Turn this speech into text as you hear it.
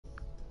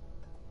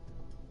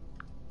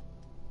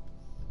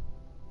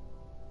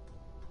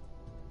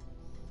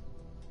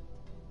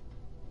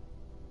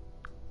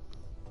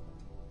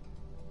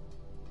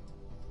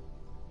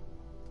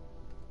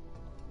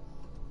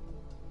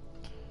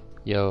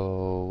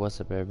Yo, what's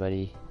up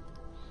everybody?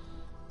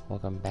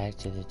 Welcome back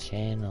to the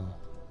channel.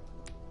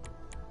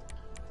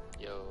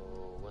 Yo,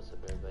 what's up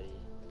everybody?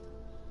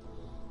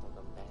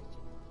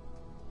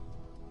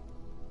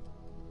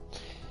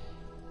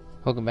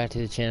 Welcome back to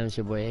the channel. It's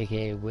your boy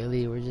aka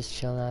Willy. We're just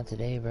chilling out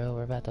today, bro.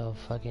 We're about to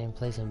fucking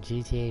play some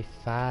GTA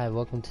 5.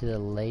 Welcome to the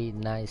late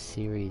night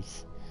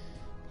series.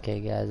 Okay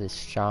guys, it's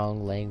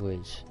strong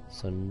language.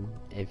 So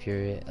if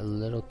you're a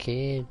little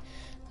kid,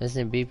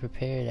 listen, be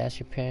prepared. Ask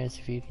your parents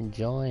if you can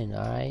join,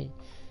 alright?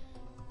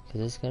 Because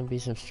there's going to be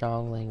some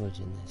strong language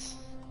in this.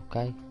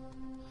 Okay?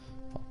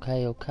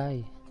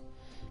 Okay.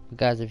 But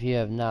guys, if you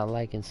have not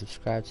liked and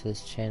subscribed to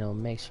this channel,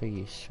 make sure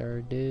you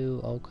sure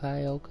do.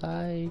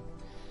 Okay?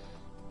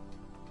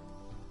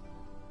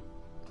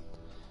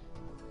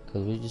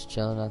 Because we're just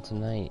chilling out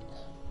tonight.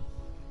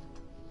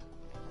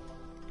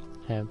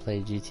 Haven't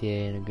played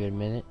GTA in a good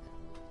minute.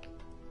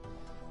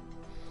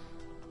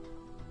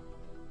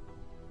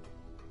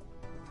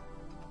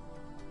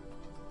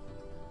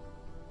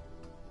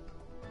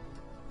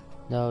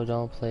 No,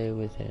 don't play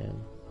with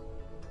him.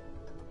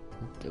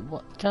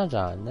 What?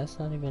 John, that's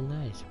not even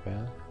nice,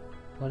 bro.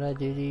 What'd I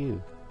do to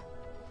you?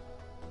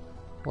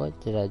 What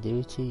did I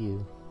do to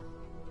you?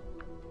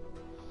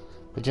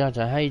 But John,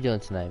 how you doing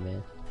tonight,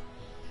 man?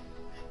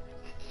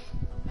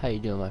 How you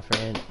doing, my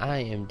friend? I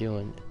am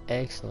doing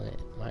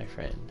excellent, my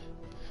friend.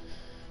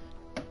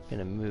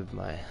 Gonna move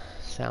my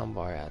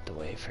soundbar out the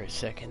way for a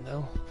second,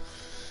 though.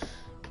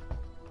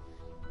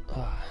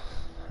 Oh,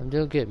 I'm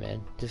doing good,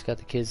 man. Just got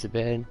the kids to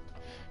bed.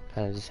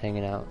 Kind of just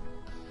hanging out.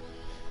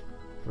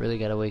 Really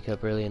gotta wake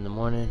up early in the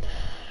morning,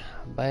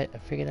 but I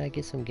figured I'd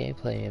get some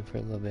gameplay in for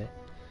a little bit.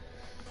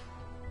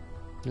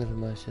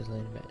 Nothing much, just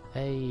laying in bed.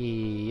 Hey,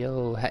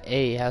 yo,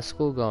 hey, how's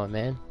school going,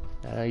 man?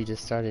 I know you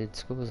just started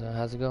school, so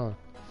how's it going?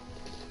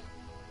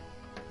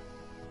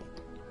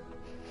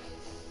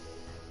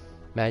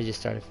 Man, I just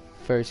started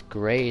first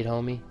grade,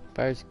 homie.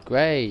 First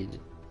grade.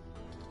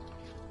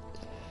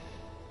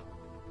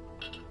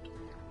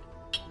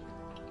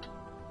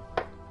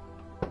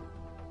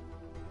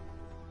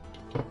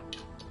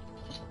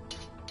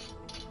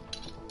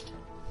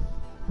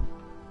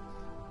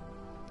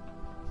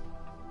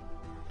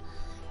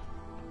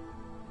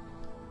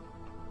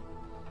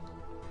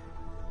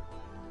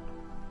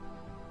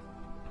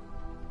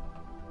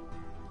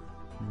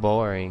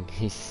 Boring,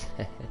 he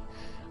said.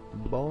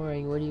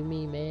 Boring, what do you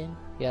mean, man?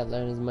 You gotta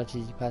learn as much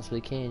as you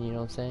possibly can, you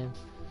know what I'm saying?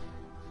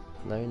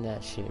 Learn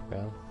that shit,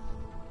 bro.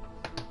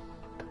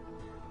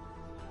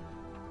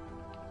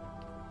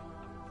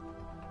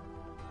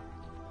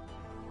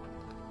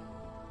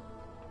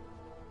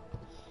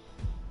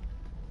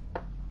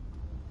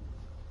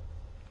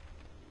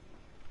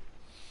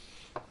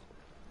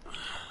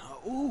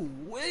 Ooh,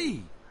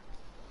 wait!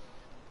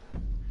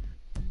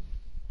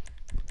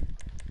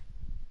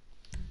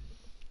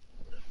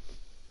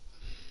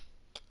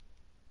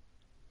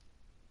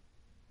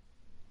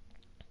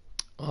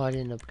 Oh, I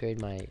didn't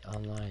upgrade my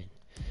online.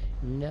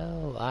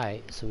 No,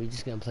 alright, so we're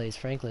just gonna play as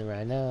Franklin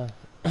right now.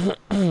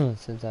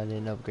 Since I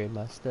didn't upgrade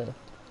my stuff.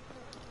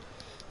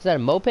 Is that a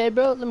moped,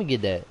 bro? Let me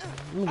get that.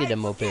 Let me get that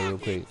moped real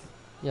quick.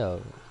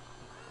 Yo.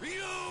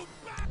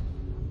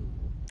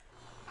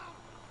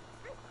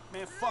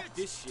 Man, fuck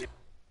this shit.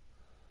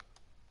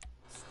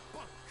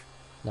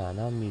 Nah,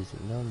 no music.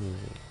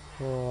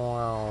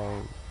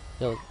 Wow.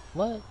 Yo,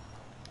 what?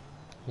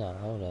 Nah,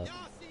 hold up.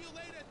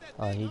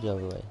 Oh, he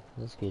drove away.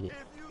 Let's get it.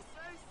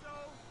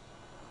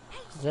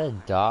 Is that a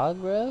dog,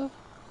 bro?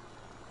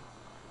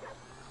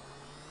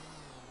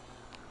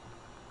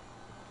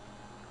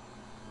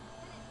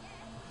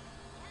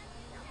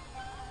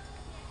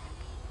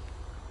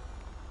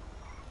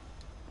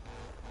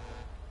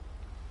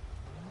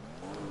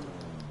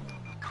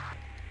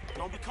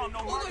 Don't become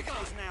no murder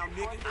case now,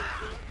 nigga.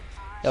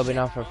 Yo, been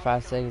out for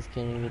 5 seconds,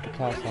 can't even get the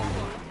cops on me.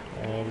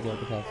 I already got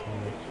the cops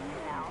on me.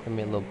 Give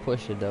me a little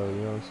pusher though, you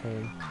know what I'm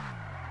saying?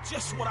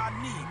 Just what I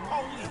need,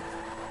 police.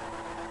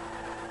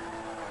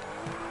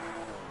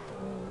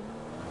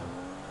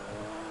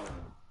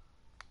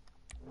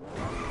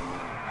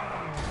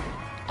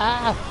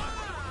 Ah!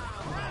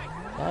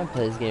 I haven't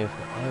played this game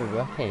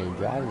forever, I can't even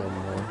drive no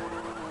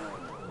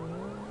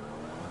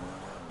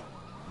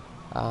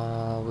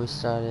more. We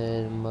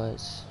started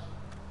much.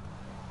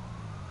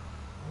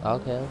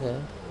 Okay.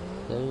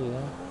 There you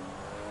go.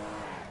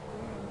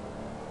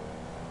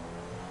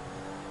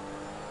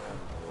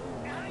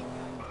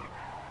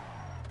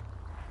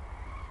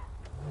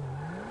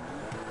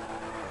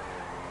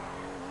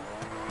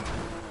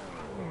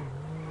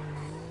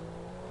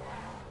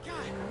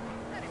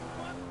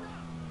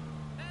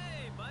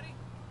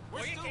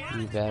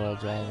 You bad at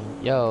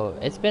driving. Yo,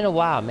 it's been a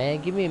while,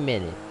 man. Give me a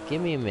minute. Man,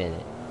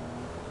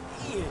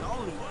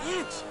 only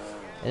inches.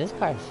 And this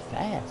car's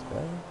fast,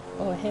 bro.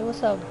 Oh, hey,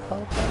 what's up,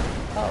 Popo?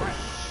 Oh,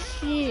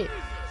 shit.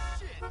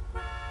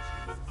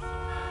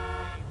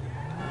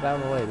 Get out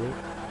of my way, dude.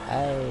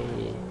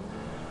 Hey.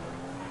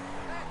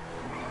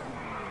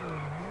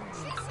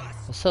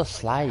 It's so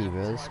slidey,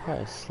 bro. This car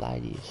is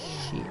slidey as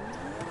shit.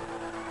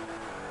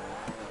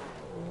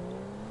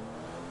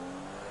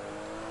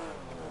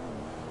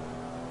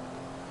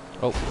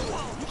 Oh,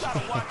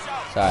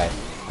 sorry.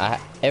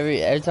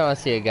 Every time I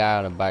see a guy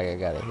on a bike, I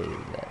gotta hit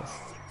his ass.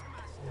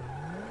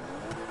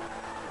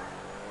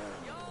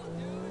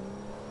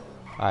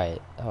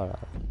 Alright, hold on.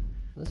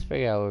 Let's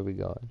figure out where we're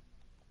going.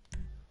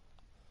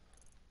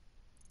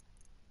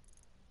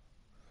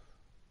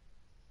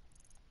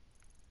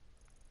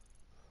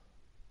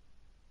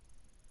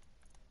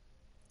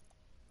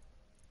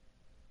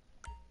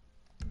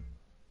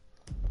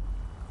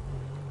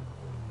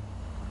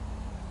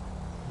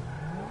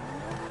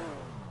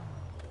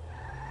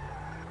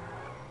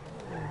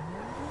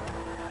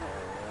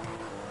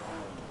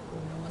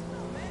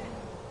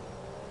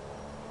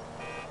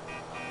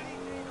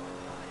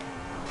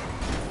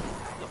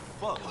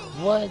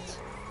 What?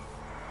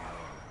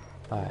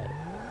 Alright.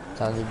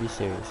 Time to be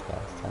serious,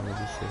 guys. Time to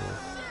be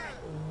serious.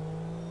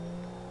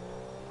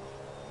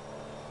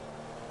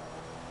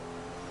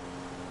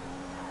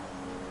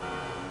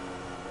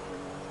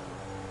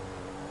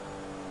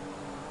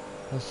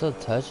 That's so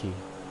touchy.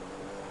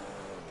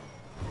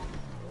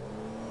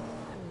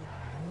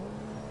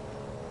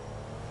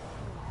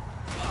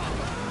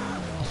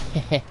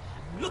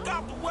 Look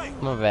out the way.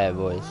 My bad,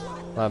 boys.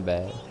 My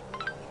bad.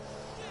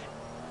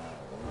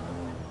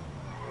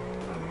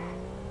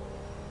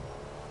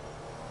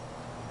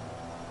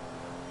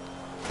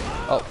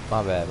 Oh,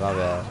 my bad, my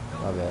bad,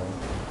 my bad.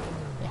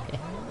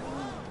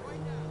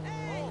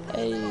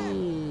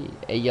 Hey,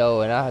 hey,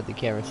 yo, and I'll have the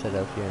camera set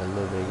up here in a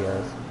little bit,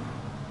 guys.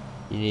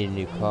 You need a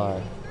new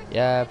car.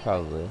 Yeah,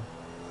 probably.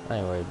 I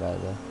ain't worried about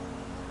it, though.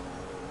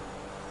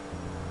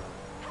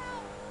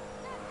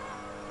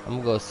 I'm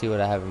gonna go see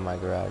what I have in my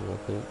garage real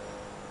quick.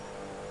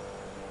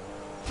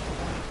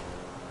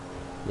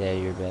 Yeah,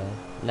 you're bad.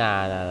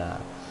 Nah.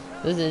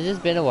 Listen, it's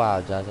just been a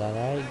while, John,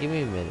 alright? Give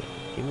me a minute.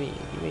 Give me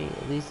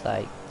at least,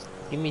 like,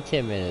 give me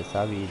 10 minutes.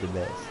 I'll be the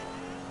best.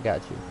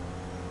 Got you.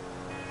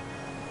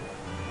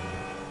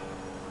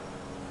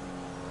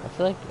 I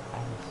feel like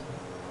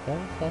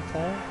that's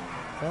alright.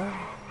 No?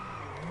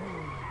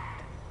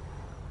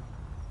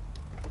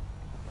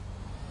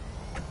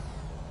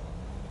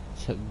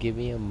 So give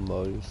me a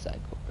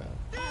motorcycle, bro.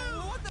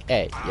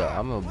 Hey, yo,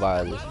 I'm gonna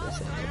borrow this for a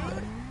second, bro.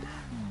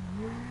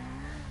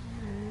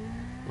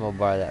 I'm gonna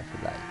borrow that for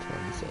like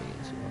 20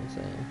 seconds, you know what I'm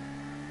saying?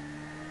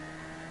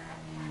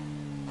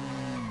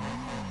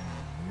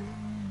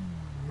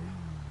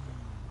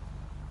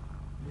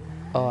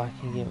 Oh, I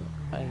can get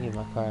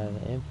my car out of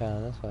the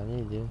impound. That's what I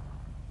need to do.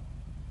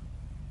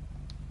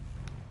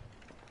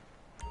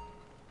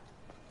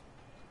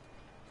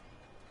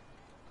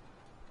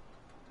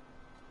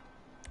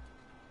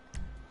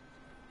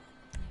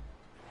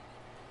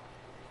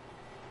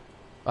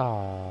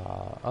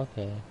 Ah,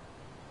 okay.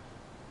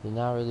 Did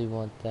not really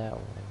want that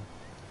one.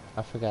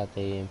 I forgot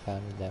they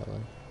impounded that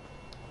one.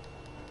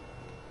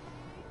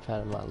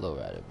 Impounded my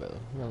lowrider, bro.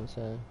 You know what I'm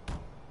saying?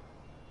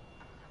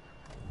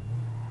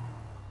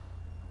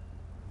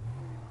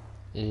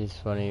 It is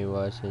funny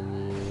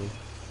watching you.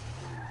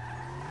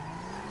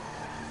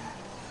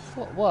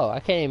 Whoa, I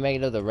can't even make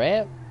it up the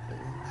ramp?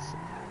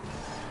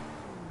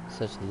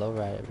 Such a low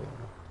rider, bro.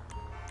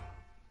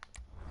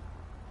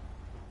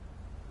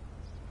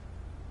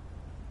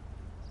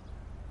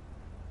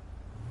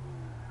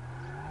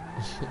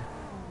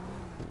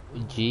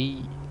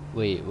 G?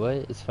 Wait, what?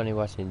 It's funny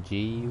watching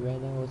G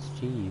right now? What's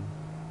G?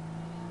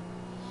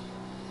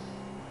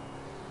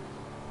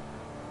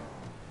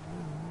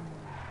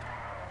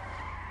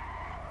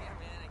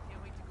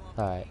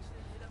 Alright.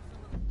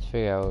 Let's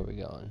figure out where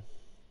we're going.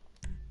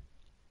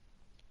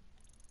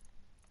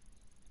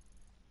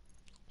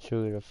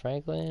 Should we go to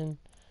Franklin?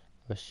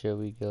 Or should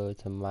we go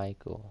to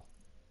Michael?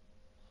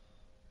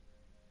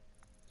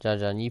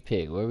 John, you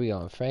pick. Where are we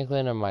going?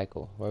 Franklin or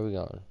Michael? Where are we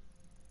going?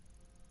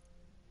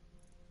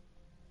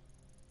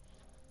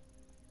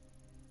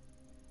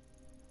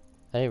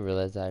 I didn't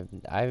realize I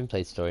haven't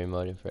played story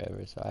mode in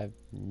forever, so I have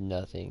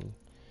nothing.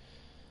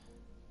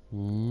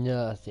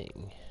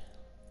 Nothing.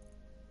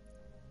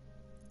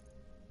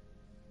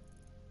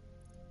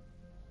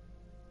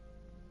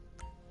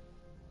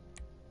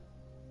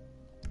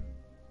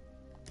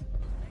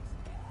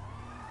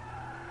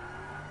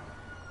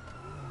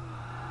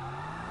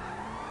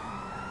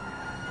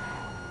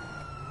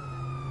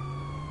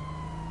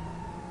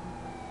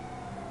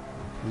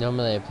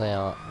 Normally I play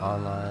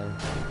online,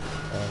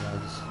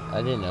 and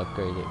I didn't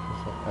upgrade it for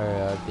some, or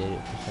update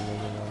it for some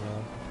reason. I don't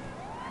know.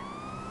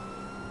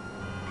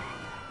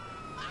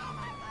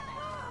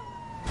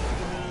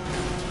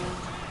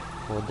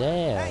 Well,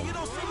 damn. Hey, you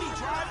don't see me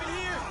driving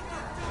here?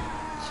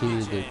 To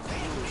the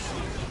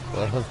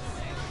club.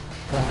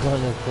 I'm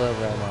going to the club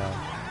right now.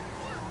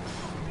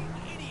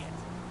 Idiot.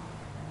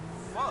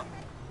 Fuck.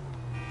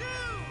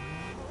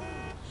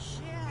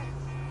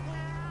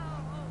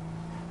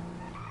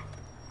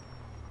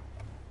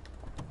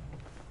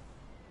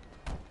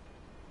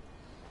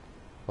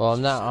 Well,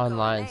 I'm not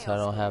online, so I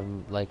don't have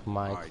like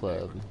my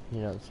club. You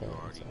know what I'm saying?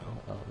 So,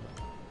 I don't know.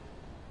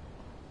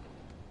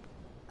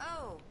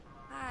 Oh,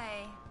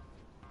 hi.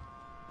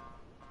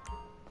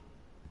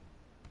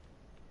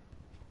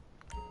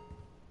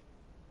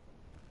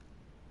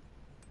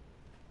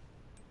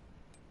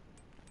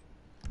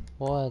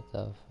 What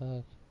the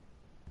fuck?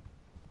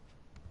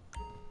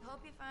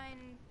 Hope you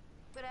find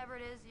whatever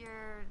it is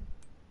you're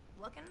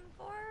looking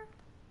for.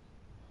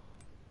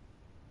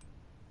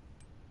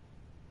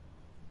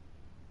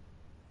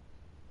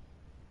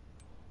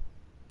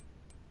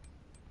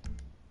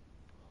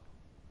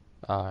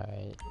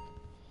 Alright.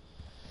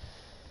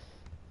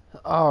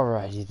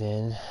 Alrighty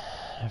then.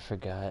 I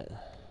forgot.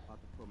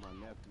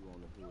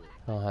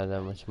 I don't have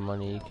that much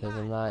money because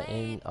I'm not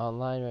in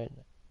online right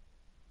now.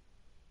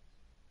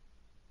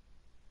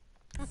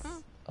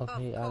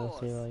 Okay, I'll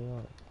see what you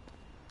want.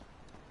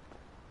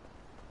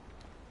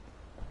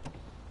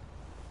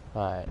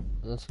 Alright,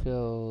 let's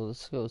go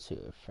see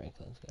what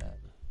Franklin's got.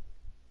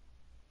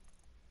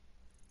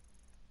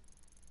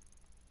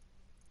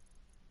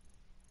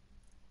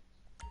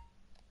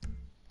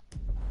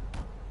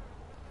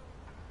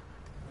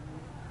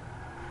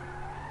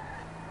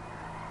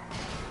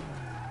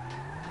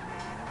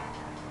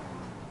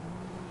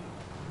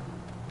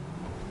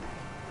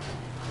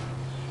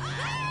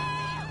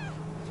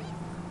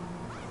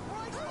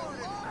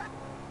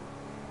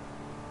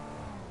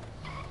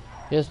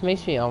 This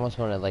makes me almost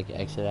want to like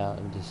exit out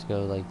and just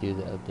go like do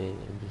the update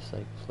and just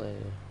like play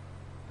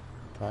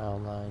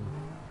online.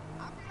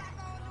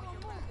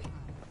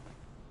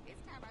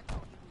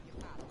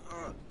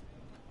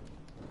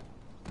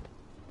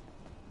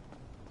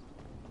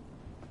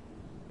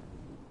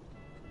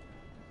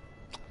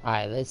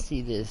 Alright, let's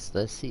see this.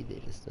 Let's see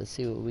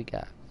what we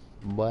got.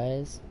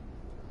 Boys.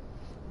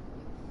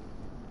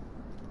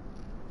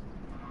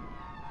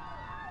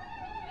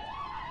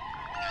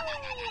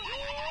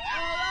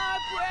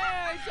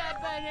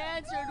 Have been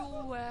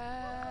answered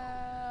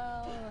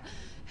well.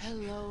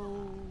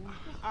 Hello.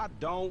 I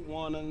don't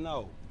want to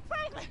know.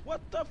 Franklin! What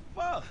the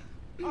fuck?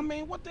 I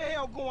mean, what the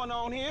hell going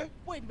on here?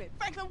 Wait a minute.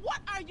 Franklin, what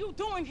are you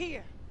doing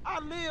here? I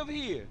live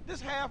here. This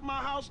half my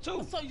house,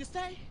 too. So you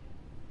say?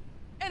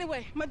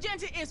 Anyway,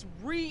 Magenta is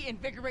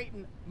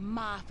reinvigorating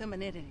my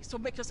femininity. So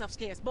make yourself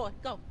scarce. Boy,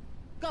 go.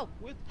 Go.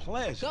 With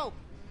pleasure. Go.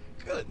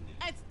 Goodness.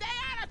 And stay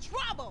out of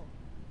trouble.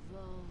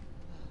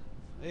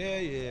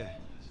 Yeah.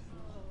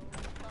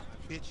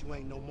 Bitch, you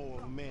ain't no more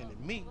of a man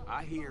than me.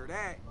 I hear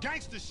that.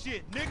 Gangster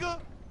shit, nigga.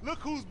 Look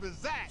who's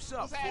bizarre. What's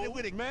up, at it fool?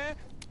 with it, man?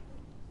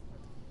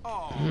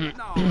 Oh,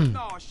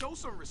 no. Show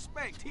some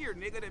respect here,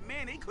 nigga. The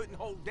man, he couldn't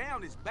hold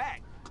down his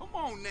back. Come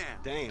on now.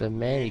 Damn. The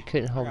man, he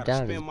couldn't hold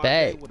down his spend my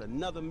back. day with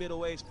another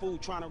middle-aged fool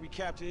trying to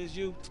recapture his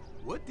youth.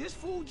 What this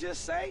fool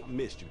just say? I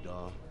missed you,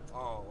 dawg.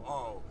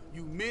 Oh,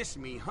 you missed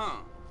me, huh?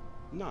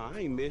 Nah, I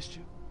ain't missed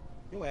you.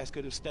 Your ass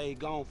could have stayed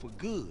gone for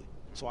good.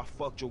 So I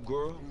fucked your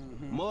girl,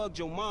 mugged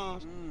your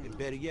moms, and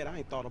better yet, I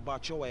ain't thought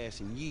about your ass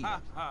in years.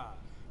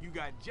 You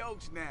got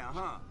jokes now,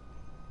 huh?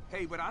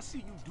 Hey, but I see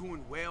you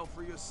doing well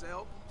for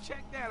yourself.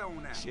 Check that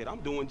on out. Shit,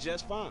 I'm doing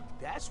just fine.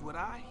 That's what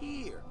I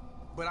hear.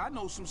 But I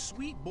know some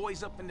sweet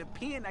boys up in the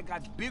pen that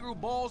got bigger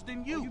balls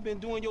than you. Oh, you been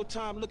doing your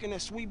time looking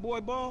at sweet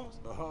boy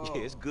balls?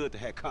 Yeah, it's good to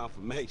have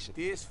confirmation.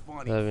 This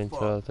funny 11, fuck.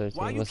 12, 13.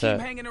 Why you What's keep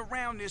that? hanging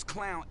around this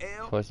clown,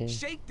 L? 14?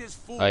 Shake this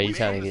fool, Oh, you man.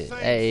 trying to get?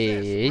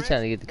 Hey, he's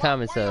trying to get the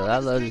comments up. I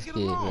love this kid,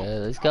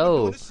 man. Let's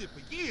go.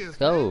 Let's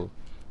go.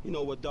 You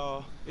know what,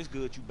 dawg? It's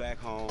good you back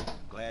home.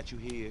 Glad you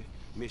here.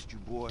 Missed you,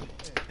 boy.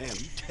 Damn,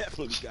 you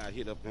definitely got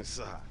hit up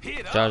inside.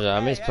 Jaja, I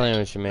miss playing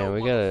with you, man.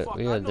 We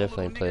gotta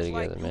definitely play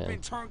together, man.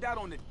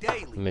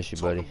 I miss you,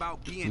 buddy.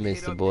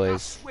 Miss the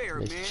boys.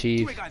 Miss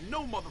Chief. Miss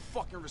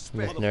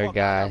Nerd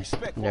Guy.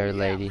 Nerd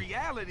Lady.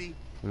 I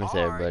miss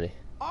everybody.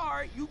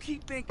 I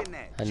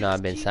know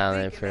I've been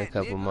silent for a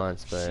couple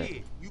months, but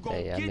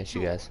hey, I miss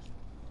you guys.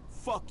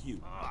 Fuck you.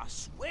 I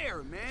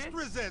swear, man.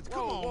 Presents,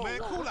 come on, man.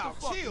 Cool out.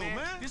 Chill,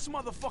 man. This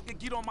motherfucker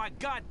get on my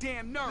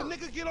goddamn nerves. The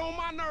nigga get on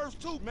my nerves,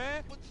 too,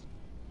 man.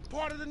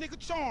 Part of the nigga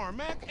charm,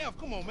 man. F,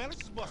 come on, man. Let's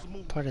just bust a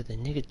move. Part of the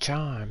nigga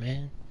charm,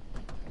 man.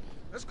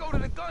 Let's go to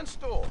the gun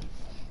store.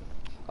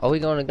 Are we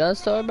going to the gun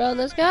store, bro?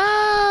 Let's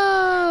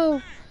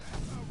go!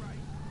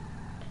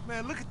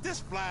 Man, look at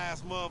this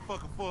fly-ass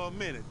motherfucker for a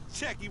minute.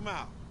 Check him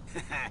out.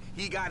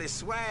 He got his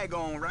swag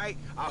on, right?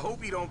 I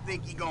hope he don't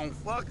think he gon'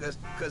 fuck us,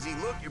 cause he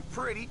looking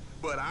pretty,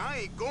 but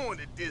I ain't going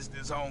the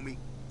distance, homie.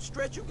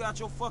 Stretch, you got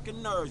your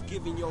fucking nerves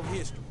giving your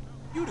history.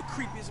 You the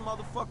creepiest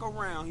motherfucker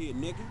around here,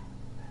 nigga.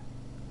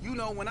 You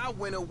know when I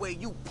went away,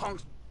 you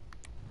punks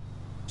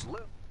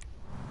little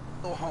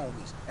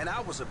homies, and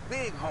I was a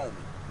big homie.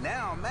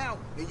 Now I'm out,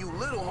 and you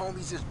little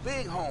homies is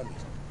big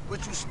homies.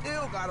 But you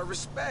still gotta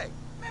respect.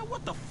 Man,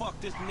 what the fuck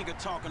this nigga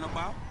talking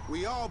about?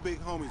 We all big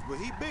homies, but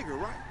he bigger,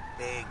 right?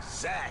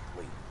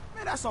 Exactly.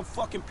 Man, that's some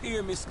fucking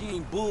pyramid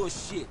scheme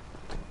bullshit.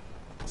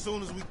 As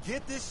soon as we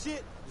get this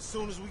shit, as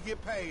soon as we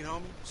get paid,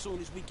 homie. As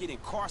soon as we get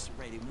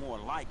incarcerated, more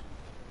likely.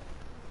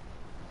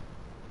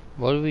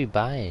 What are we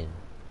buying?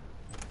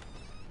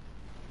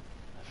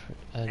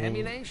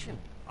 Ammunition.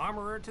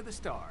 Armorer to the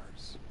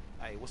stars.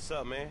 Hey, what's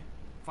up, man?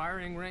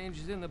 Firing range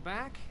is in the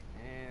back,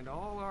 and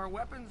all our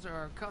weapons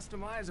are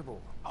customizable.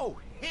 Oh,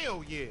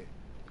 hell yeah.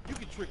 You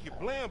can trick your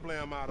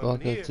blam-blam out of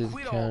Welcome here. to the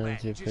Quit all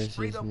challenge that. to Just purchase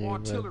straight up new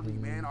artillery,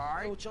 weapons. man, all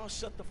right? Yo, y'all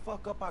shut the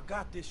fuck up. I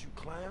got this, you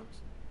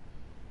clowns.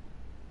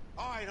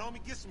 All right,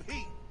 homie, get some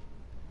heat.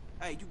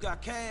 Hey, you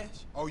got cash?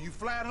 Oh, you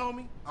flat,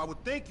 homie? I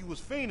would think you was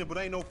fiending, but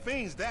ain't no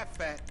fiends that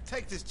fat.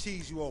 Take this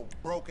cheese, you old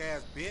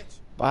broke-ass bitch.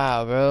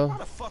 Wow, bro. Why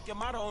the fuck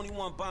am I the only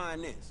one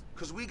buying this?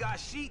 Cause we got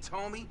sheets,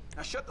 homie.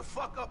 Now shut the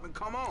fuck up and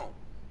come on.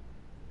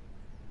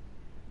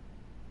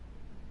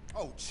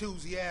 Oh,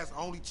 choosy-ass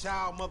only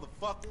child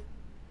motherfucker.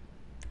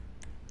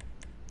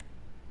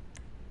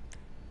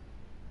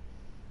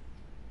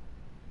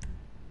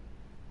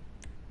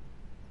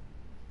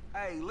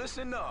 Hey,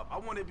 listen up. I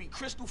want to be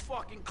crystal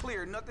fucking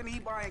clear. Nothing he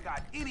buying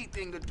got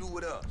anything to do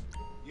with us.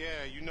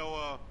 Yeah, you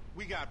know,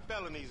 we got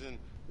felonies and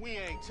we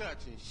ain't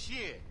touching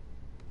shit.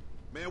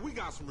 Man, we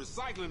got some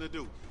recycling to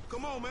do.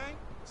 Come on, man.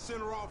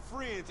 Send her off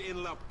friends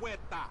in La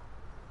Puerta.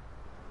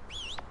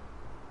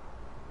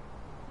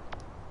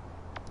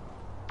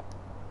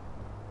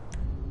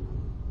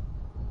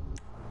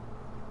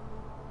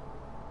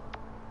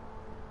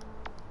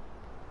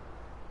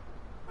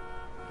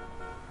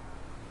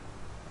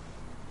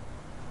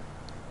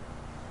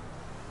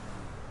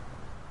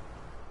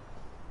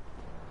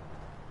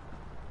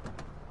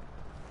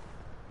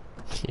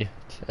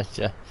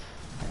 Yeah,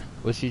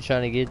 what's you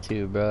trying to get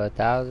to, bro?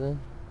 1,000?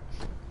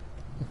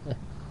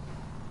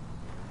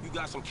 You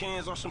got some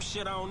cans or some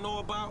shit I don't know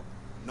about?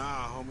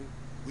 Nah, homie.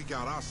 We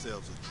got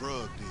ourselves a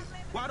drug deal.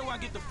 Why do I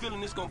get the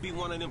feeling this gonna be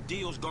one of them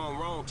deals gone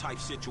wrong type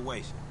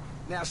situation?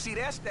 Now, see,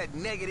 that's that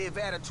negative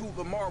attitude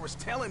Lamar was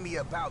telling me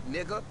about,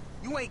 nigga.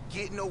 You ain't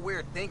getting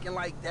nowhere thinking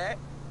like that.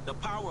 The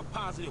power of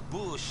positive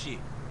bullshit.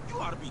 You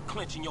ought to be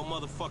clenching your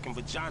motherfucking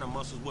vagina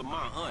muscles with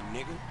my aunt,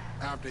 nigga.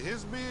 After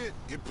his bid,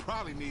 it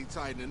probably needs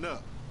tightening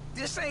up.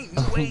 This ain't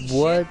new age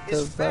What shit. the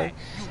It's fuck? fact.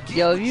 You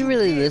Yo, get if you what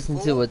really get, listen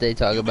to fool. what they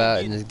talk You been about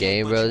in getting this dick,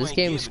 game, but bro, you this ain't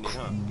game's giving it,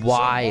 huh?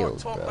 wild,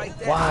 Talk bro. like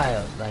that.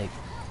 Wild. Like,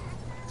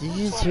 did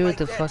you just hear what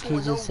the fuck he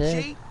just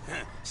said? Like,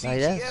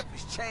 that's... CGF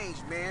has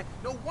changed, man.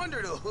 No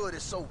wonder the hood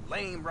is so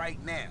lame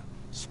right now.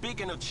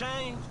 Speaking of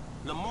change,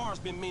 Lamar's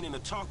been meaning to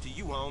talk to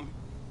you, homie.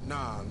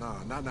 Nah,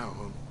 not now,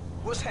 homie.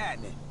 What's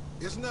happening?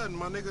 It's nothing,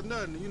 my nigga,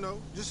 nothing, you know.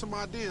 Just some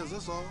ideas,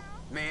 that's all.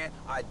 Man,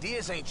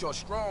 ideas ain't your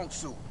strong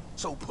suit,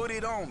 so put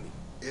it on me.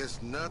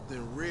 It's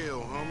nothing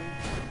real,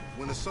 homie.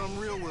 When it's something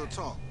real, we'll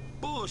talk.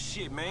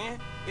 Bullshit, man.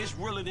 It's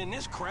realer than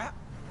this crap.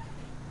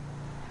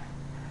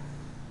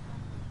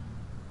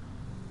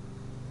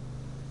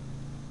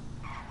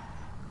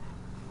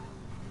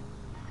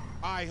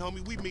 All right,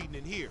 homie, we meeting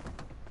in here.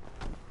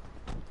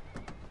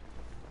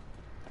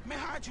 Man,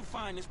 how'd you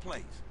find this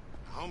place?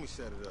 Homie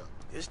set it up.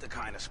 It's the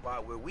kind of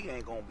spot where we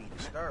ain't gonna be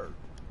disturbed.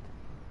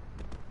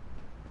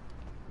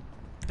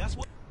 That's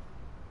what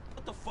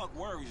the fuck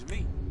worries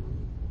me.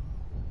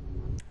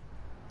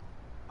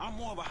 I'm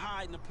more of a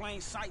hide in the plain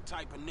sight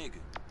type of nigga.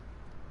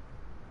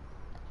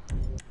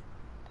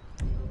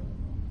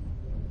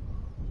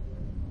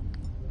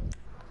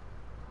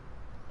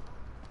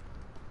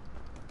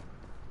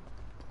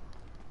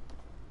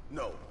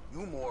 No,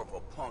 you more of a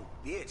punk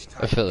bitch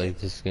type. I feel nigga. like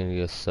this is gonna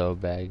go so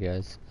bad,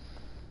 guys.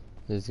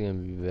 This is gonna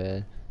be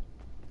bad.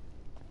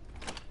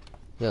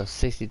 Yo,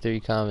 63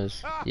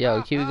 comments. Yo,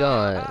 keep it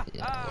going.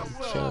 Yeah,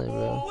 chilling,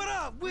 bro. What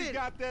up, we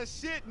got that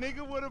shit,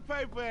 nigga, with a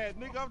paper at.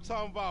 Nigga, I'm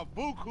talking about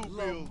buku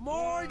bills.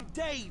 Lamar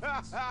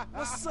Davis.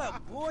 What's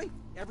up, boy?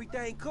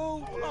 Everything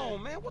cool? Hold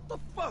on, man. What the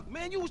fuck,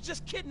 man? You was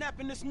just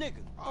kidnapping this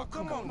nigga. Oh,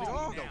 come on,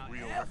 dog. You don't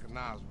real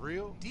recognize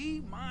real.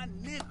 D, my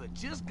nigga,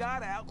 just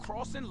got out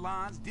crossing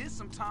lines, did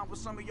some time with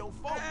some of your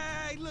folks.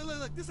 Hey,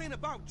 look, this ain't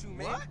about you,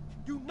 man. What?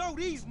 You know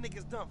these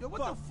niggas done Yo,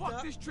 what the fuck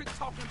up. this trick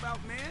talking about,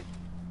 man?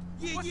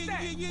 Yeah.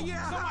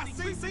 Somebody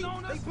See, creeping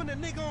on us? they put a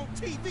nigga on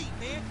TV,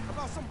 man,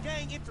 about some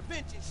gang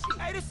intervention shit.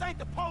 Hey, this ain't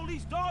the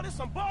police, dog. This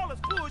some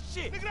ballers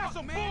bullshit. Nigga, that's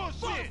some man.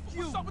 bullshit. Fuck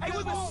you. Hey,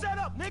 we been set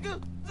up, nigga.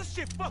 This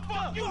shit fucked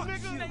up. you,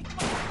 nigga.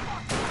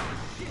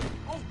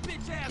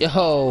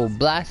 Yo,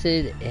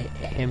 blasted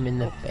him in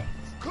the face.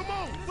 Come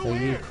on, So through you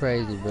here.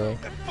 crazy, bro.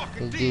 That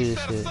fucking Let's D do this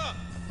set shit. us up.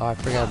 Oh, I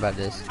forgot about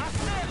this. I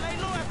said lay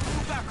low after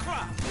you got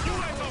cropped. You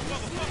ain't no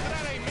motherfucker,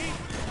 that ain't me.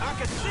 I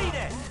can see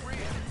that.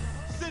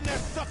 Send that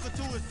sucker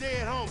to his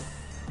dead homie.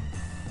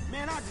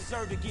 Man, I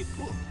deserve to get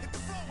booked. Hit the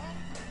floor,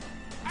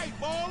 homie. Hey,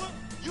 baller,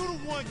 you the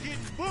one getting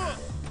booked.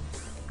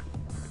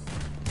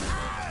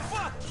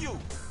 Fuck you.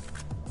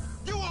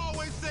 You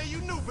always say you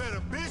knew better,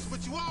 bitch,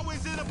 but you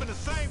always end up in the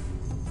same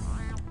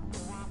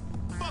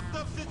fucked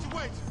up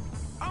situation.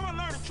 I'm gonna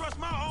learn to trust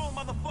my own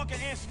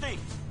motherfucking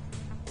instincts.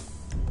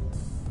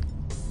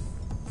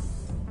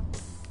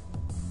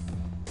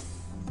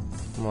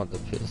 I want the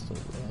pistol,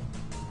 bro.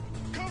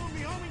 Come with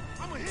me,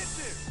 homie. I'ma hit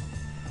this.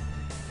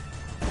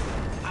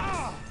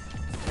 Ah!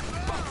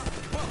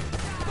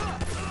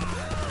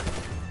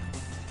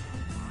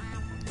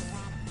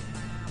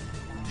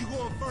 You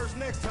going first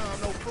next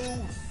time, no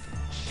fool.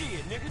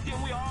 Shit, nigga,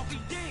 then we all be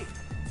dead.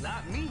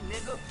 Not me,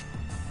 nigga.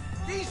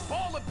 These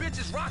baller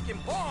bitches rocking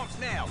bombs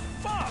now.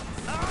 Fuck!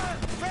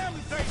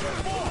 Family thing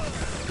no more.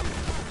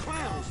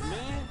 Clowns,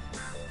 man.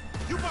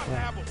 You about to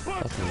have a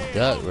bunch of Fucking dead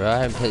duck, homies. bro. I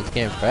haven't played this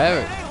game It forever.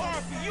 ain't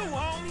hard for you,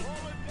 homie.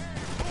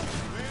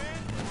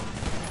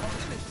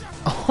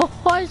 Oh,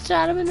 I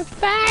shot him in the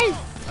face.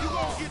 You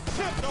gonna get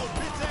tipped, though,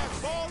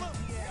 bitch-ass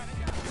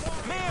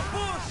baller. Man,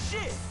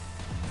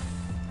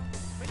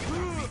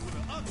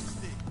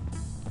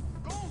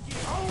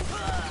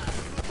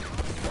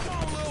 Come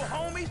on, little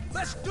homie.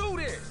 Let's do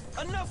this.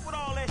 Enough with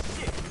all that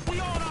shit. We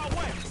on our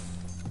way.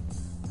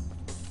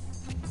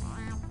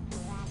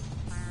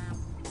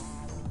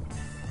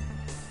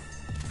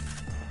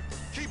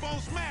 Keep on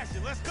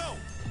smashing. Let's go.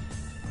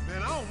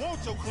 Man, I don't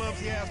want your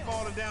clumsy ass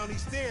falling down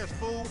these stairs,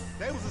 fool.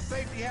 They was a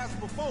safety hazard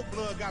before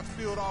blood got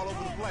spilled all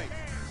over the place.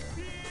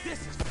 This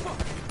is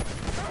fucking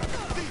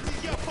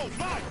DTF for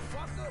life.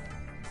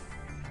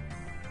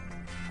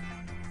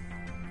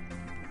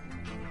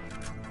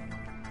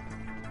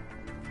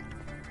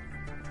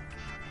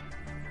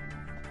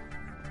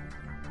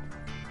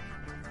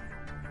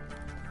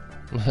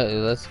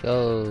 Let's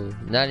go.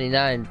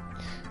 99.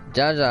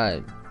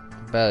 John.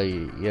 Bro,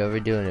 you're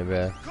overdoing it,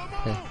 bro. Come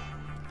on.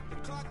 The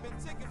clock been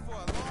ticking for a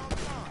long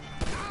time.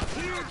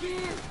 here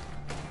again.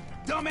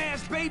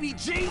 Dumbass baby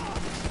G.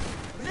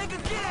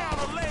 Nigga, get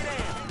out or lay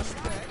down.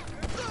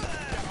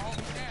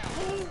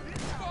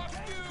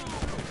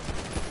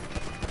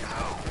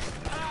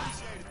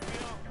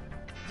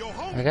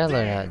 I gotta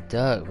learn how to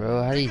duck,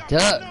 bro. How do you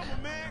duck?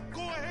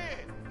 Go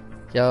ahead.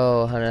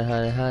 Yo, honey. I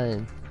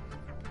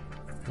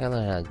gotta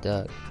learn how to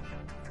duck.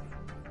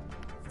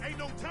 Ain't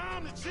no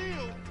time to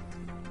chill.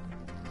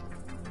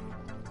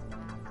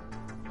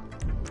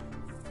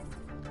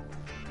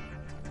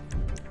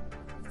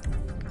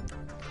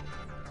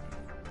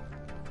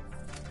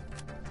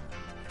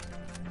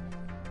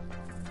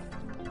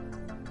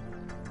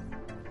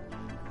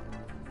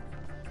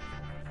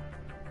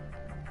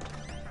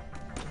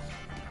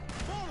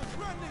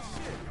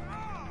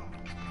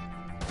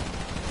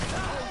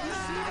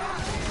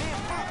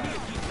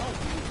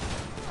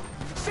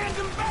 Send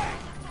him back!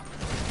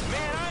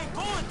 Man, I ain't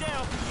going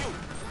down for you.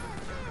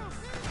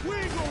 We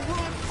ain't gonna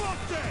run. Fuck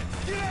that.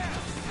 Get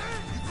out.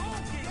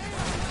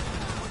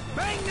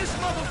 Bang this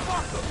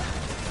motherfucker!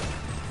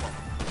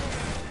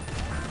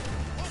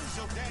 What was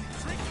your daddy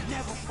drinking?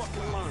 Never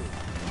fucking learn.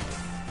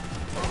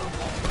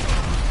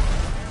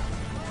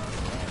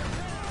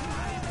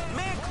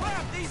 Man,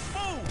 clap these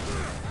fools!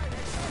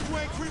 You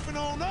ain't creeping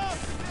on us.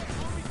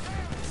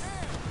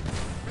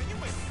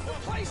 The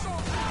place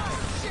on fire!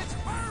 Shit's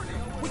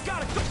burning! We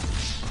gotta go!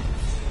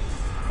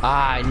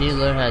 Ah, I need to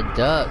learn how to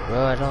duck,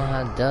 bro. I don't know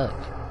how to duck.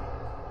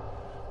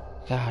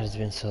 God, it's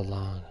been so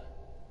long.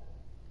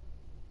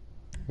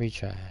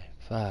 Retry.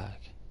 Fuck.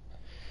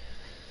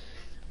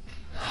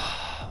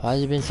 Why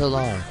has it been so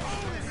long? Man,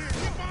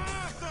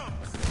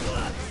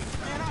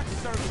 I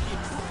deserve to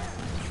get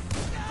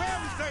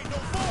Families ain't no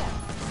more.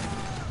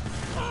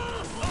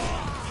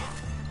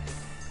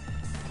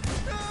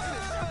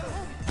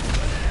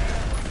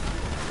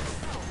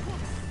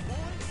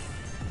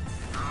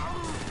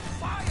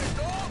 fire,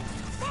 dog!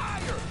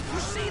 Fire! You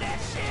see that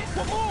shit?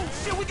 Well, move!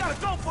 Shit, we gotta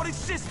go before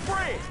this shit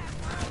spread!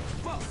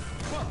 Fuck!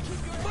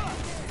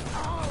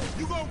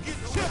 You gonna get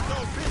chipped,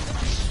 though, bitch.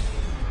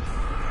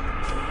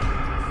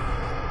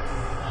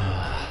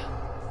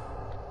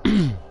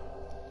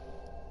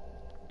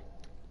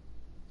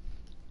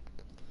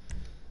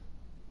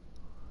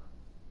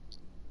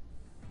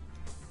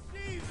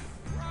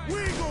 We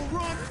ain't gonna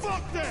run.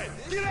 Fuck that.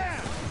 Get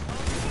out.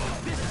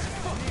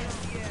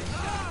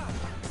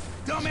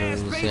 So Dumbass we're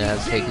just baby gonna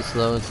have to take G. it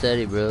slow and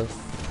steady, bro.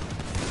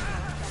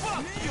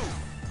 Fuck you!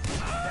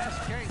 That's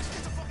gangsta.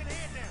 Get your fucking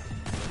head down.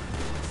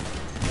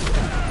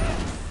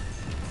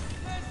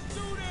 Let's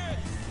do this!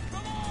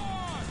 Come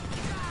on!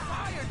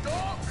 Fire,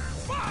 dog!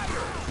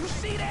 Fire! You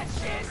see that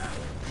shit?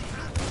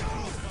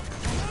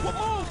 Well,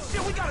 move!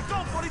 Shit, we gotta go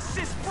before this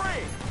shit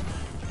spread!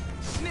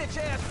 Snitch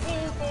ass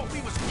fool thought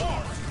we was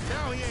smart!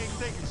 Now he ain't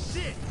thinking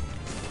shit.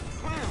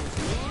 Clowns,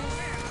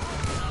 man!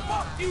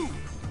 Fuck you!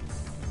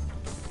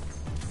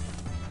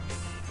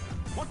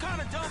 What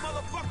kind of dumb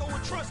motherfucker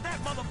would trust that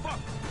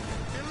motherfucker?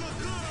 It look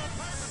good on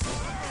purpose,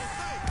 all I'm gonna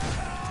say.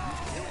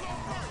 You go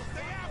first.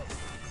 Stay out.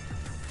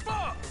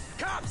 Fuck!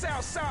 Cops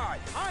outside!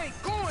 I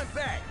ain't going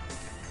back!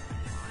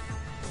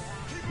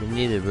 We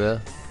need it, bro.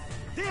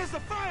 There's the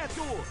fire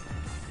door!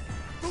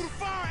 Through the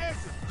fire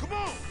exit. Come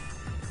on.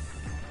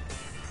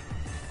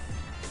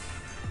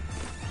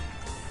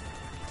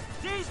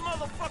 These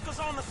motherfuckers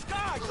on the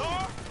sky,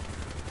 dog!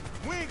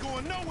 We ain't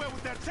going nowhere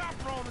with that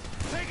chopper on us.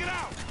 Take it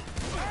out.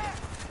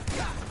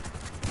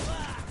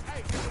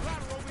 Hey, there's a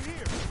ladder over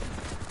here.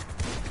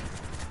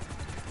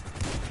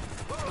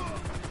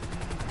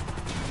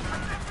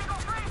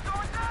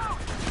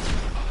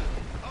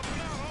 Up and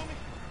down, homie.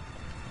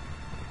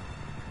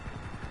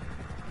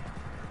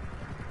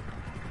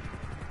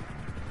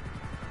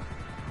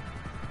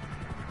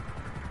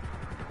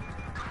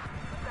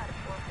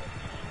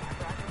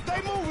 Stay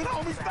moving,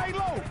 homie. Stay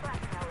low.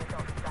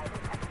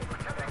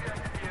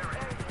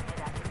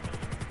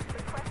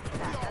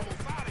 We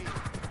almost out of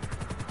here.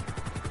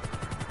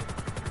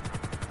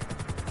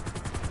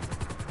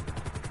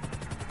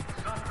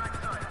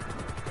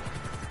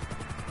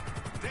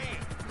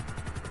 Damn.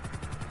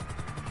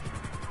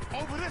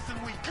 Over this and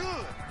we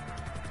good.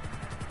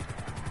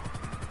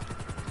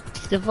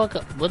 The fuck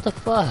up. What the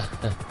fuck?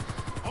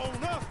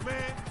 On us,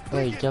 man.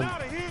 Wait, We getting jump.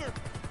 out of here.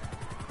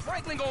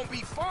 Franklin gonna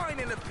be fine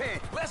in the pen.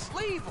 Let's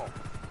leave him.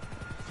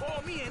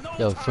 call me and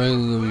Yo,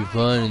 Frank's gonna be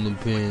fine in the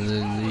pen.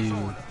 Let's leave.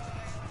 Man,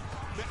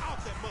 out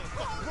that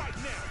motherfucker right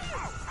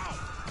now. Out.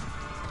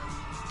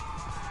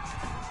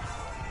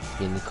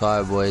 Get in the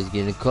car, boys.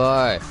 Get in the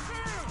car.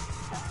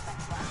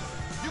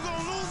 You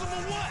gonna lose him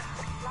or what?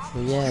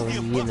 Well, yeah, when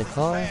you get in the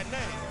car. Bad name.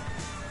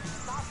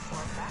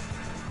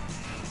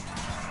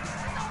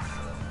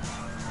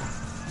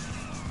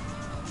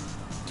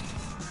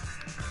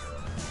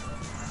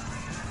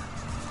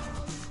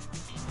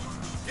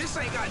 This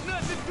ain't got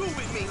nothing to do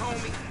with me,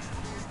 homie.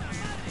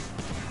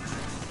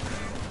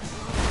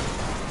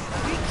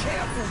 Be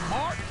careful,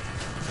 Mark.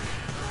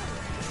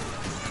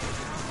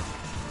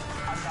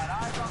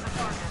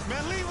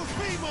 Man, leave us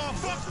be,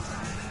 motherfuckers.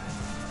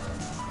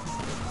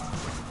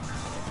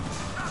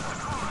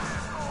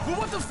 Well,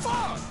 what the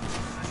fuck?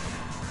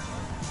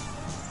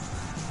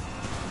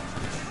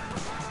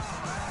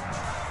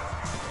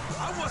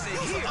 I wasn't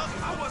here.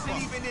 I wasn't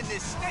even in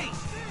this state.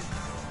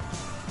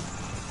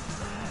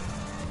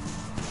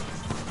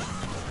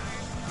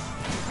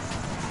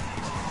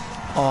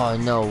 Oh,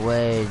 no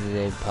way did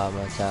they pop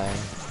my tire.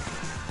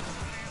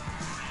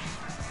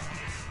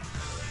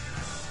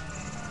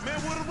 Man,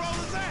 where the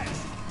rollers at?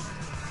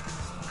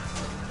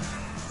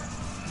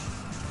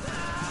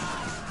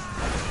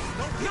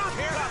 Don't get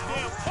carried out,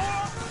 damn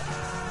car.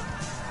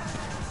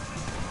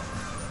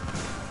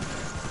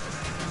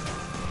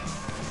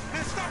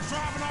 Man, stop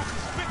driving all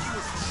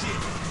conspicuous and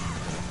shit.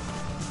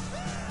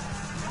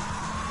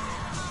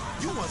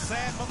 You a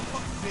sad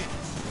motherfucking bitch.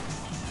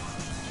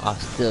 I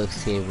still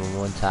escaped from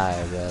one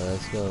tire, bro.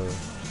 Let's go.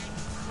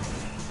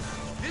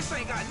 This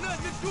ain't got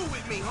nothing to do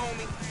with me,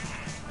 homie.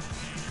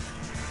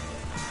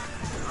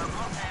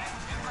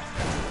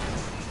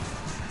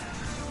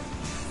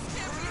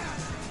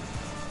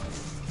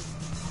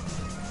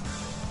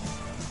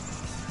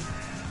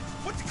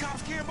 What the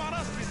cops care about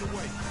us getting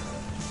away?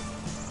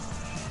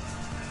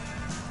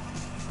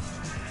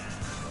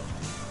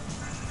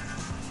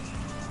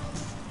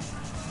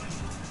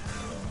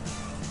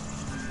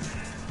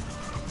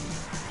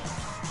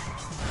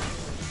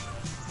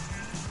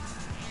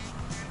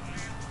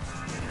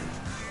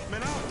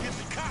 Man, I don't get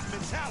the cop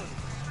mentality.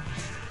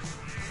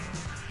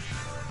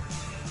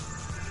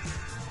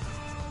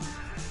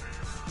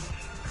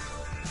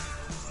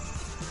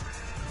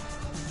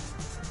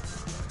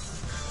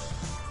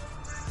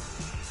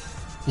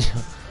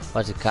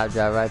 Watch the cop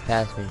drive right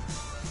past me.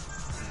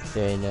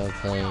 There ain't no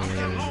plane.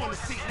 Got low on the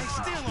seat, they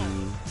still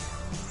on.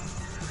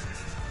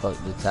 Fuck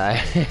the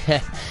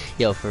tire.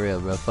 Yo, for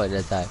real, bro. Fuck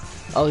that tire.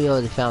 Oh, yo,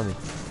 they found me.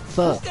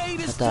 Fuck. I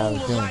thought I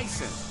was done.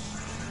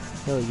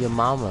 Yo, your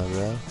mama,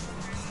 bro.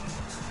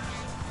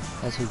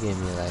 That's who gave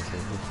me a license.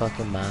 Your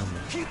fucking mama.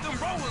 Keep them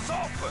rollers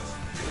off us.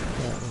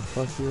 Yeah, well,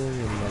 fuck you and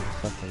your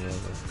motherfucking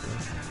rollers, bro.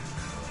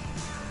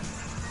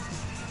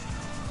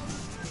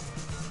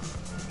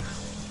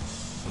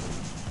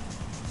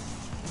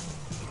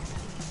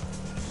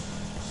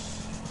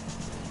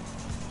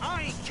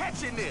 I ain't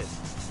catching this.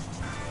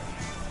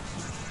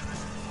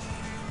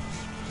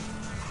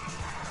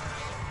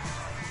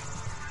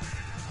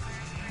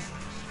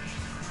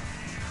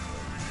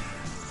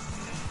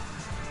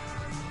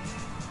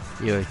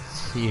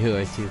 You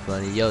are too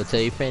funny. Yo, tell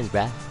your friends,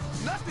 bruh.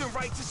 Nothing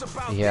righteous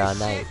about You here all this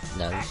night. shit.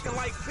 No, Acting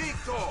like big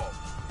dog.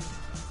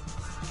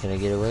 Can I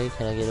get away?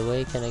 Can I get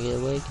away? Can I get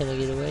away? Can I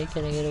get away?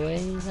 Can I get away?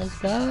 Let's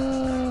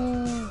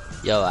go.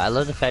 Yo, I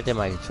love the fact that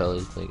my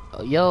controller's like,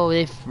 oh, yo,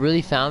 they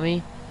really found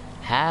me?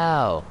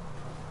 How?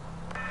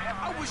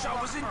 I wish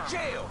I was in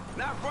jail,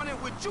 not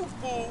running with you,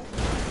 fool.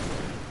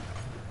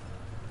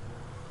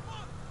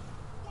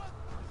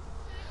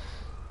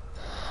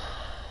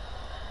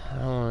 I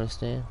don't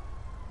understand.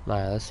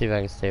 Alright, let's see if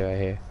I can stay right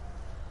here.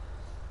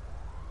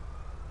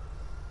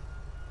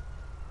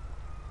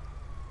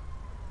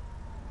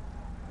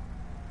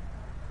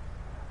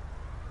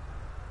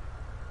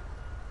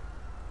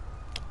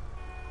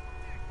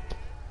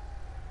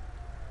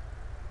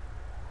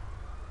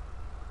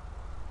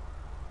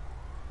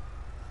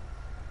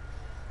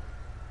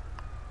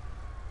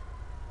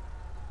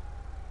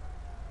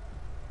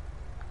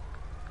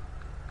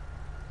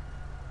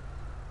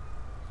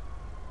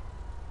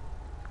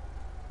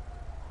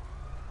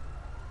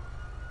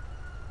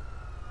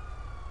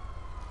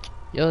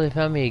 Yo, they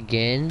found me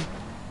again?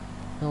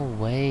 No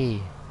way.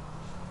 You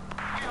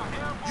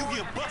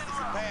get busted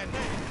for bad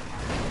name.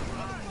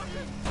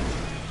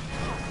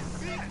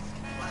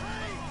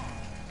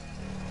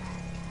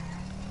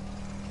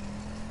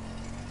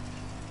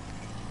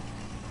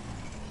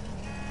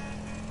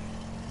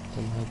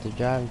 I'm gonna have to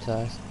drive until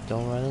I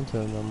don't run into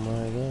him no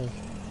more, I guess.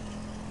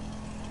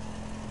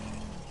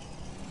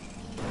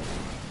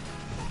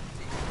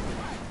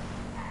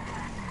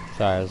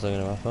 Sorry, I was looking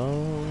at my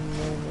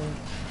phone.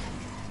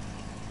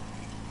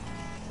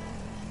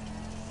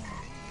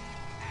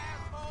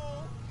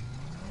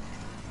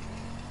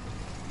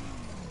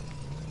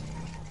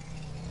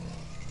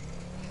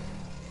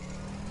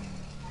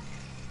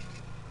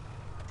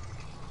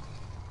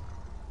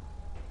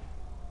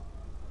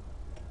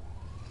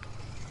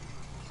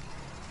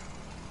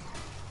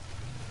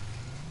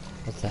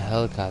 I It's a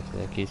helicopter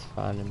that keeps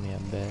finding me, I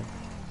bet.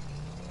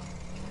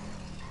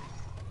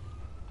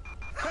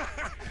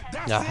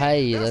 Now,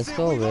 hey, let's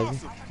go, baby.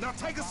 Awesome. Now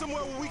take us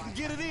somewhere where we can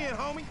get it in,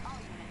 homie.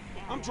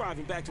 I'm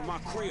driving back to my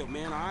crib,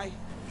 man, all right?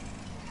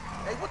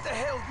 Hey, what the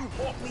hell you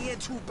walked me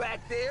into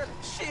back there?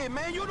 Shit,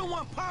 man, you the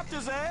one popped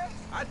his ass.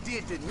 I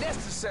did the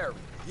necessary.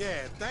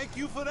 Yeah, thank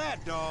you for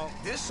that, dawg.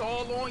 This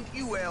all on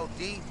you,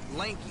 LD,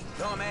 lanky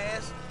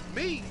dumbass.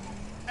 Me?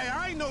 Hey,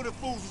 I ain't know the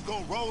fools was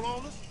gonna roll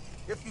on us.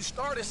 If you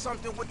started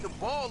something with the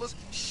ballers,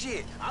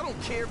 shit, I don't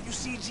care if you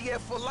CGF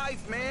for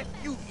life, man.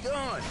 You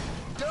done.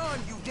 Done,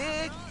 you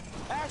dig?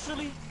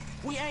 Actually,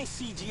 we ain't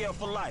CGL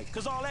for life,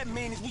 cause all that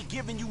means is we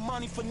giving you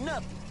money for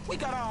nothing. We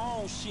got our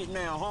own shit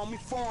now, homie.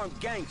 Foreign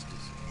gangsters.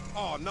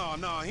 Oh,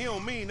 no, he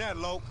don't mean that,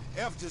 Lo.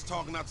 F just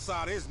talking out the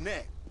side of his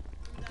neck.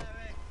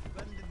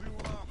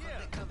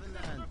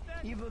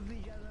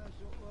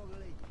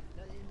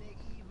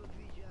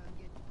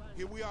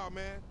 Here we are,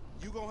 man.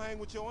 You gonna hang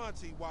with your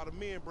auntie while the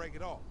men break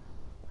it off.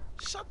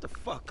 Shut the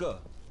fuck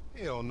up.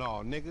 Hell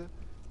no, nigga.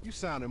 You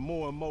sounding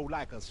more and more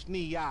like a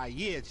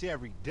akawillyyt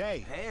every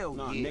day. Hell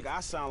Nah, yeah. nigga,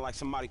 I sound like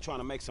somebody trying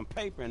to make some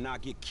paper and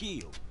not get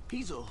killed.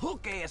 He's a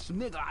hook-ass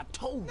nigga, I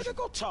told you. Nigga,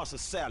 go toss a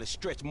salad,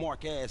 stretch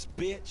mark ass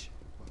bitch.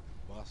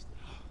 Buster.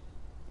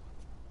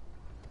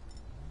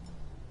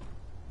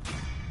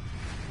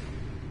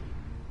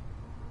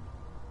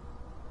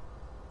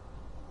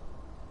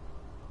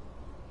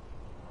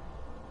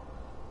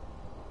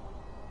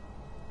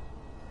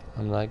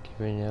 I'm not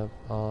giving up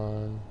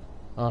on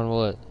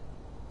what?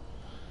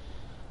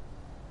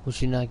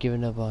 What you not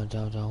giving up on,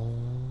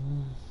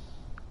 John?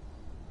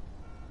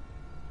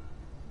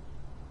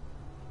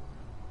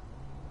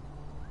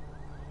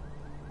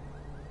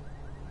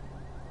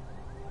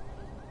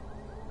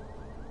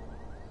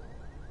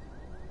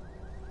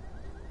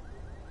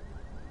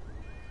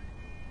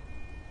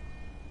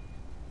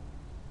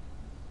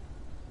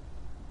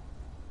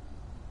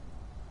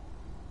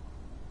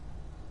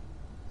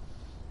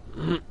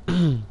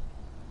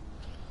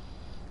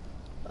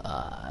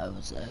 I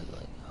was acting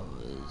like I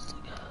was the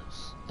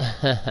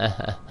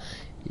guys.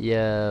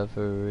 Yeah,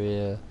 for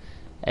real.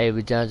 Hey,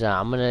 but John,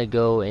 I'm gonna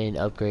go and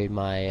upgrade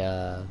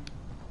my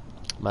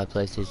my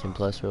PlayStation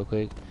Plus real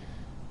quick,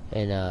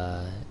 and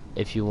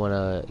if you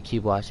wanna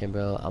keep watching,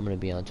 bro, I'm gonna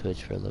be on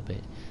Twitch for a little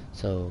bit.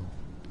 So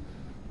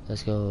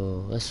let's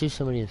go. Let's shoot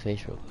somebody in the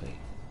face real quick.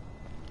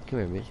 Come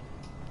here,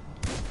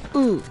 bitch.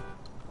 Ooh.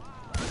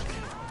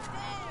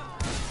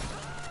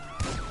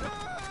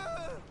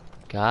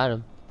 Got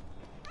him.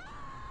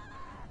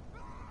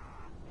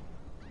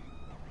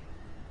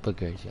 But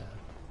great job.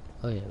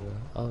 Oh yeah, bro.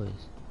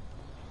 Always.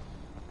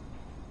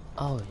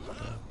 Always, bro.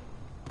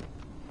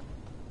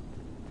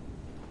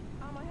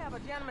 I'm gonna have a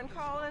gentleman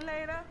calling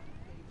later.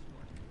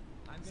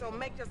 So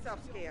make yourself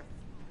scarce.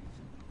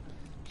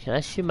 Can I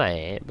shoot my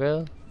aunt,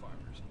 bro?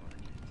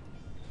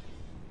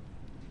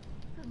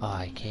 Oh,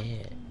 I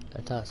can't.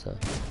 I thought so.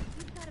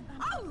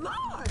 Oh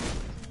Lord!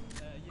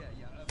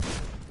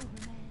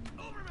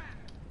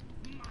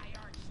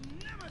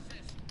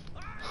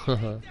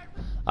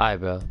 Alright,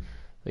 bro.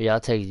 But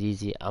y'all take it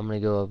easy. I'm gonna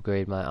go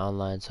upgrade my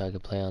online so I can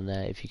play on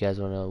that. If you guys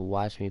wanna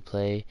watch me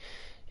play,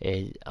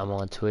 I'm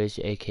on Twitch,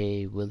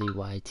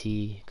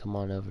 akawillyyt. Come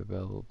on over,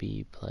 bro. We'll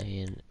be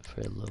playing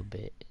for a little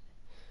bit.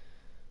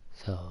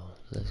 So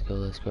let's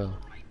go.